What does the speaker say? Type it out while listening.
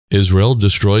Israel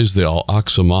destroys the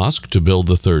Al-Aqsa Mosque to build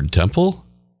the third temple?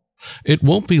 It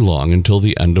won't be long until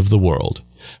the end of the world.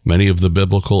 Many of the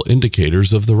biblical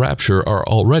indicators of the rapture are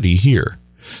already here.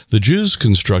 The Jews'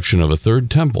 construction of a third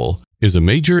temple is a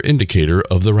major indicator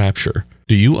of the rapture.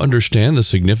 Do you understand the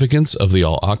significance of the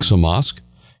Al-Aqsa Mosque?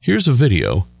 Here's a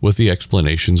video with the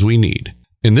explanations we need.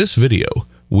 In this video,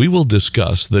 we will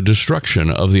discuss the destruction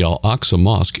of the Al-Aqsa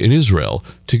Mosque in Israel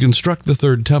to construct the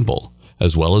third temple,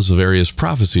 as well as the various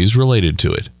prophecies related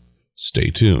to it.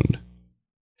 Stay tuned.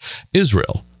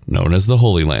 Israel, known as the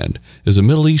Holy Land, is a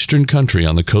Middle Eastern country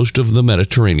on the coast of the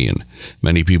Mediterranean.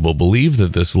 Many people believe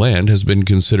that this land has been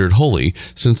considered holy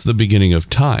since the beginning of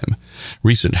time.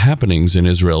 Recent happenings in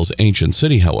Israel's ancient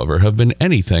city, however, have been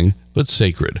anything but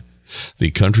sacred.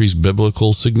 The country's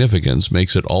biblical significance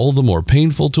makes it all the more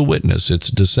painful to witness its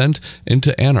descent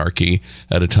into anarchy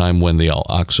at a time when the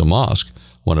Al-Aqsa Mosque,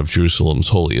 one of Jerusalem's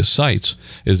holiest sites,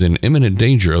 is in imminent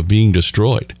danger of being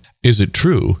destroyed. Is it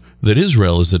true that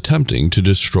Israel is attempting to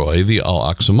destroy the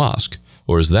Al-Aqsa Mosque,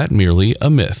 or is that merely a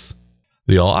myth?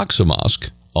 The Al-Aqsa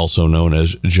Mosque, also known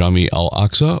as Jami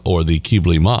al-Aqsa or the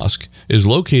Qibli Mosque, is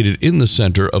located in the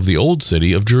center of the Old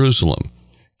City of Jerusalem.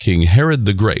 King Herod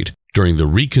the Great, during the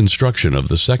reconstruction of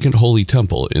the Second Holy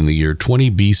Temple in the year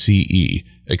 20 BCE,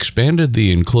 expanded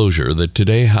the enclosure that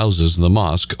today houses the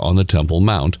mosque on the Temple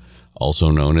Mount,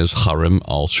 also known as Haram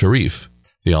al-Sharif.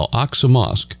 The Al-Aqsa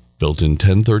Mosque, built in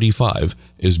 1035,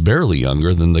 is barely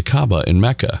younger than the Kaaba in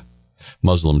Mecca.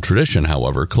 Muslim tradition,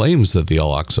 however, claims that the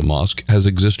Al-Aqsa Mosque has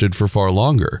existed for far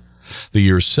longer. The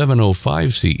year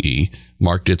 705 CE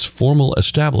marked its formal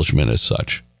establishment as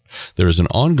such. There is an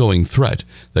ongoing threat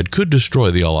that could destroy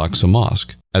the Al-Aqsa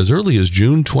Mosque. As early as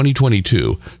June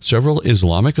 2022, several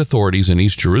Islamic authorities in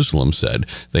East Jerusalem said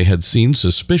they had seen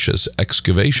suspicious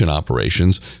excavation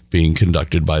operations being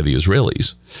conducted by the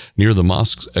Israelis. Near the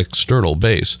mosque's external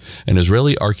base, an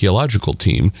Israeli archaeological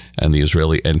team and the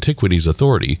Israeli Antiquities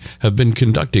Authority have been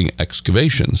conducting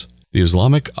excavations. The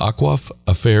Islamic Awqaf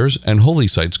Affairs and Holy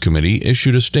Sites Committee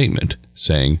issued a statement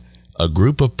saying, "A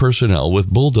group of personnel with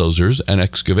bulldozers and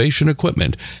excavation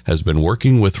equipment has been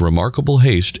working with remarkable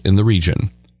haste in the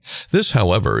region." This,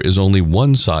 however, is only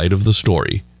one side of the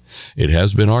story. It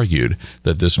has been argued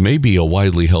that this may be a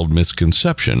widely held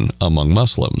misconception among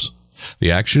Muslims.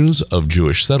 The actions of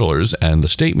Jewish settlers and the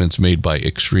statements made by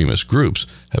extremist groups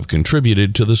have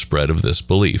contributed to the spread of this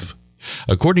belief.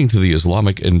 According to the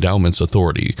Islamic Endowments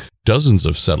Authority, dozens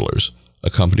of settlers,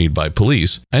 accompanied by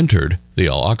police, entered the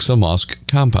Al-Aqsa Mosque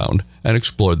compound and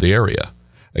explored the area.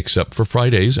 Except for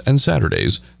Fridays and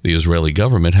Saturdays, the Israeli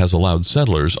government has allowed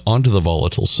settlers onto the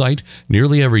volatile site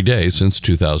nearly every day since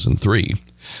 2003.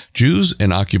 Jews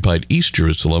in occupied East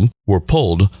Jerusalem were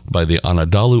polled by the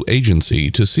Anadolu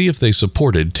Agency to see if they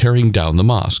supported tearing down the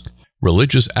mosque.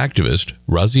 Religious activist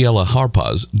Raziella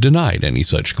Harpaz denied any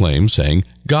such claim, saying,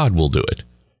 "God will do it."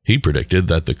 He predicted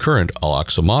that the current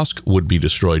Al-Aqsa Mosque would be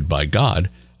destroyed by God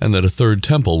and that a third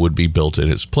temple would be built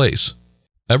in its place.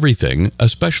 Everything,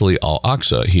 especially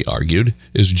Al-Aqsa, he argued,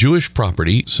 is Jewish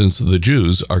property since the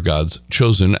Jews are God's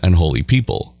chosen and holy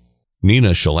people.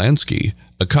 Nina Shalansky,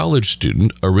 a college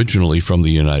student originally from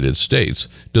the United States,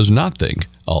 does not think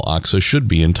Al-Aqsa should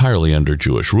be entirely under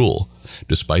Jewish rule.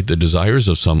 Despite the desires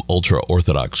of some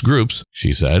ultra-Orthodox groups,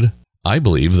 she said, "I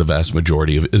believe the vast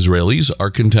majority of Israelis are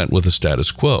content with the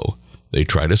status quo. They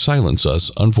try to silence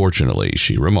us, unfortunately,"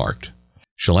 she remarked.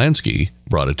 Shalansky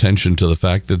brought attention to the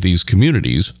fact that these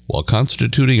communities, while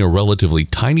constituting a relatively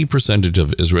tiny percentage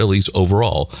of Israelis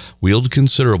overall, wield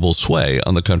considerable sway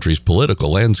on the country's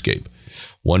political landscape.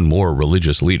 One more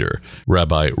religious leader,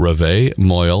 Rabbi Raveh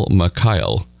Moel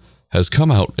Mikhael, has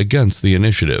come out against the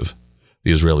initiative.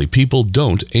 The Israeli people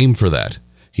don't aim for that.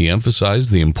 He emphasized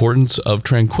the importance of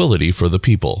tranquility for the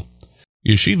people.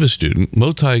 Yeshiva student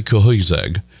Motai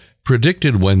Kohoizeg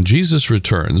predicted when Jesus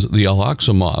returns, the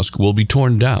Al-Aqsa Mosque will be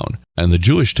torn down and the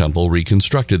Jewish temple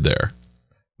reconstructed there.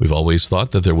 "We've always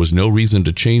thought that there was no reason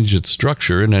to change its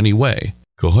structure in any way."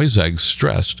 Kohoizeg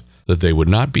stressed that they would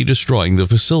not be destroying the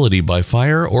facility by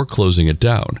fire or closing it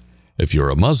down. If you're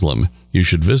a Muslim, you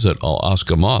should visit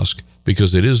Al-Aqsa Mosque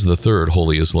because it is the third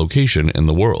holiest location in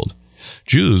the world.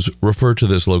 Jews refer to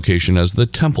this location as the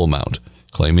Temple Mount,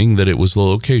 claiming that it was the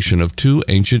location of two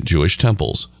ancient Jewish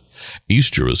temples.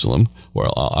 East Jerusalem, where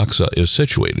Al-Aqsa is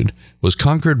situated, was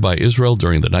conquered by Israel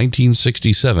during the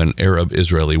 1967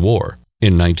 Arab-Israeli War.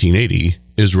 In 1980,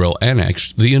 Israel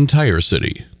annexed the entire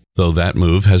city, though that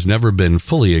move has never been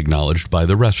fully acknowledged by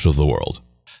the rest of the world.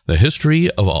 The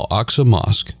history of Al-Aqsa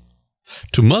Mosque.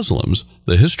 To Muslims,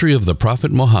 the history of the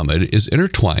Prophet Muhammad is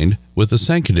intertwined with the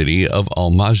sanctity of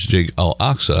Al-Masjid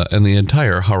al-Aqsa and the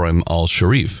entire Haram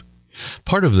al-Sharif.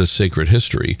 Part of this sacred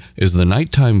history is the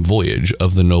nighttime voyage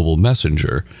of the noble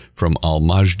messenger from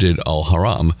Al-Masjid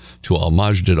al-Haram to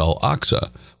Al-Masjid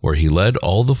al-Aqsa, where he led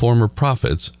all the former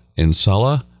prophets in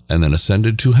Salah and then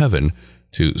ascended to heaven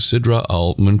to Sidra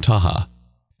al-Muntaha.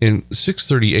 In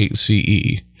 638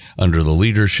 CE, under the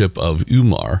leadership of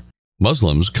Umar,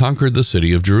 Muslims conquered the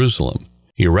city of Jerusalem.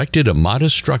 He erected a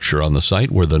modest structure on the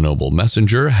site where the noble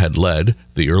messenger had led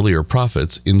the earlier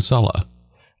prophets in Salah.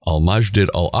 Al-Masjid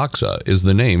al-Aqsa is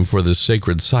the name for this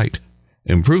sacred site.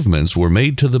 Improvements were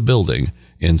made to the building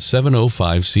in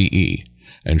 705 CE,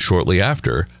 and shortly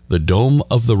after, the Dome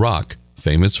of the Rock,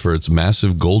 famous for its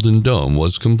massive golden dome,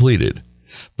 was completed.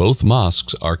 Both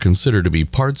mosques are considered to be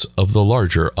parts of the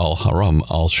larger Al-Haram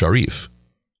al-Sharif.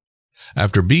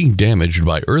 After being damaged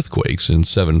by earthquakes in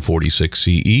 746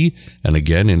 CE and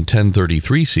again in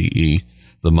 1033 CE,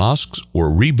 the mosques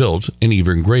were rebuilt in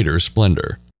even greater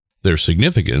splendor. Their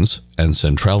significance and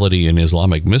centrality in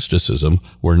Islamic mysticism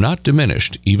were not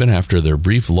diminished even after their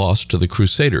brief loss to the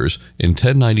Crusaders in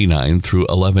 1099 through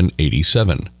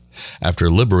 1187. After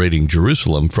liberating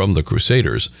Jerusalem from the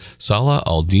Crusaders, Salah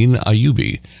al-Din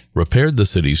Ayyubi repaired the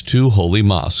city's two holy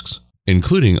mosques,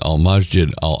 including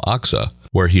Al-Masjid al-Aqsa,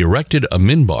 where he erected a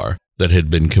minbar that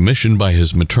had been commissioned by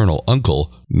his maternal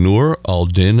uncle, Nur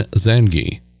al-Din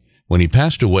Zangi. When he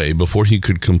passed away before he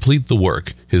could complete the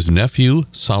work, his nephew,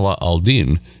 Salah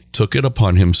al-Din, took it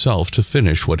upon himself to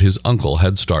finish what his uncle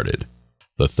had started: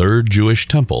 the Third Jewish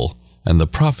Temple and the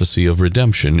prophecy of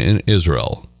redemption in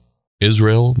Israel.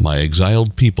 Israel, my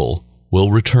exiled people,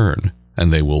 will return,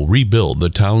 and they will rebuild the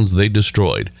towns they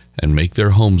destroyed and make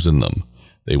their homes in them.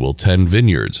 They will tend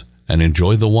vineyards and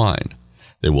enjoy the wine.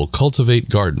 They will cultivate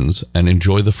gardens and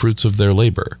enjoy the fruits of their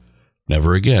labor.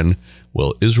 Never again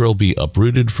will Israel be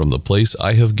uprooted from the place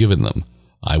I have given them.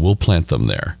 I will plant them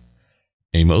there.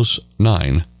 Amos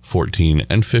 9:14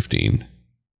 and 15.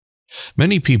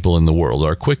 Many people in the world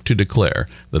are quick to declare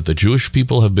that the Jewish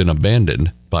people have been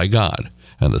abandoned by God,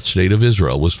 and the state of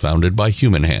Israel was founded by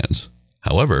human hands.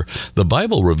 However, the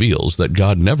Bible reveals that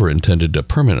God never intended to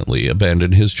permanently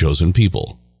abandon his chosen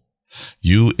people.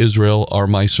 You, Israel, are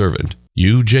my servant.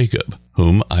 You, Jacob,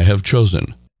 whom I have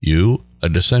chosen. You, a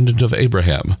descendant of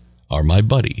Abraham, are my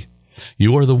buddy.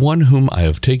 You are the one whom I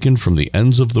have taken from the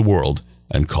ends of the world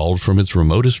and called from its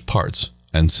remotest parts,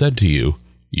 and said to you,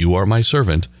 You are my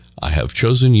servant. I have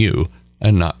chosen you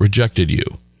and not rejected you,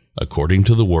 according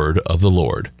to the word of the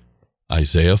Lord.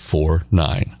 Isaiah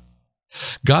 4:9.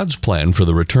 God's plan for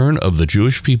the return of the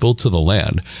Jewish people to the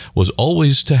land was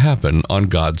always to happen on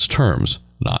God's terms,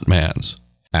 not man's.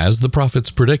 As the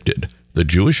prophets predicted, the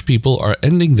Jewish people are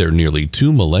ending their nearly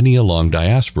 2 millennia-long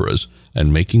diasporas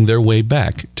and making their way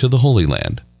back to the Holy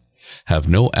Land. Have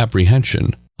no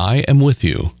apprehension. I am with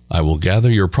you. I will gather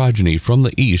your progeny from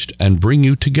the east and bring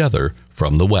you together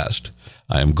from the west.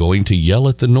 I am going to yell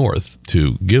at the north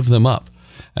to give them up,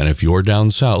 and if you're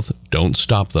down south, don't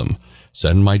stop them.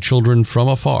 Send my children from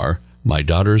afar, my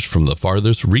daughters from the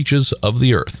farthest reaches of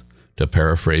the earth, to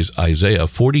paraphrase Isaiah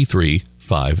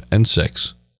 43:5 and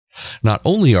 6. Not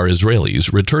only are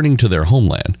Israelis returning to their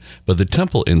homeland, but the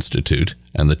Temple Institute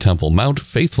and the Temple Mount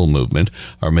Faithful Movement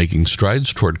are making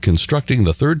strides toward constructing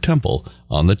the third temple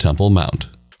on the Temple Mount.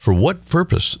 For what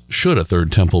purpose should a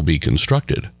third temple be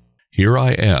constructed? Here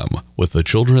I am, with the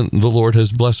children the Lord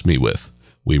has blessed me with.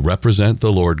 We represent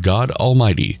the Lord God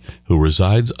Almighty, who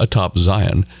resides atop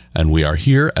Zion, and we are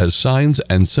here as signs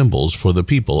and symbols for the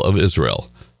people of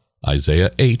Israel.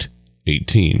 Isaiah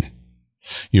 8:18.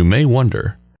 You may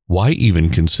wonder, why even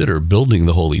consider building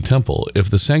the Holy Temple if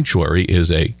the sanctuary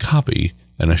is a copy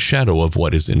and a shadow of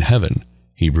what is in heaven?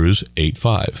 Hebrews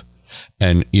 8:5.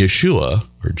 And Yeshua,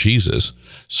 or Jesus,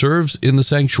 serves in the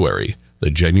sanctuary, the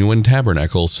genuine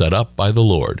tabernacle set up by the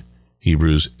Lord.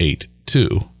 Hebrews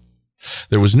 8:2.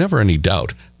 There was never any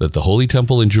doubt that the Holy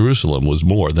Temple in Jerusalem was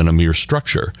more than a mere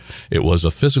structure. It was a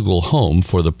physical home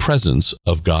for the presence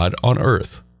of God on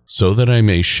earth. So that I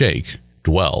may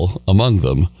dwell among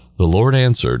them, the Lord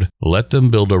answered, Let them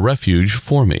build a refuge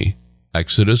for me.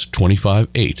 Exodus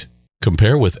 25:8.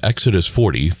 Compare with Exodus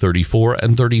 40:34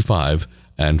 and 35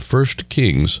 and 1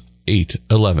 Kings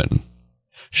 8:11.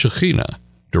 Shekhinah,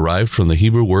 derived from the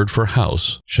Hebrew word for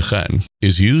house, shekhen,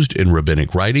 is used in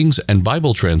rabbinic writings and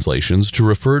Bible translations to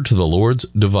refer to the Lord's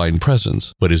divine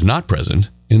presence, but is not present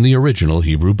in the original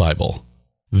Hebrew Bible.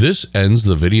 This ends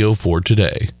the video for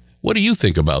today. What do you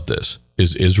think about this?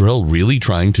 Is Israel really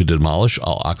trying to demolish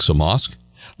Al-Aqsa Mosque?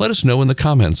 Let us know in the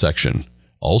comment section.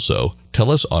 Also,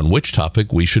 tell us on which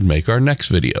topic we should make our next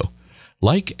video.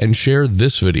 Like and share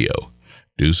this video.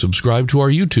 Do subscribe to our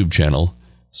YouTube channel.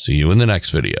 See you in the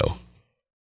next video.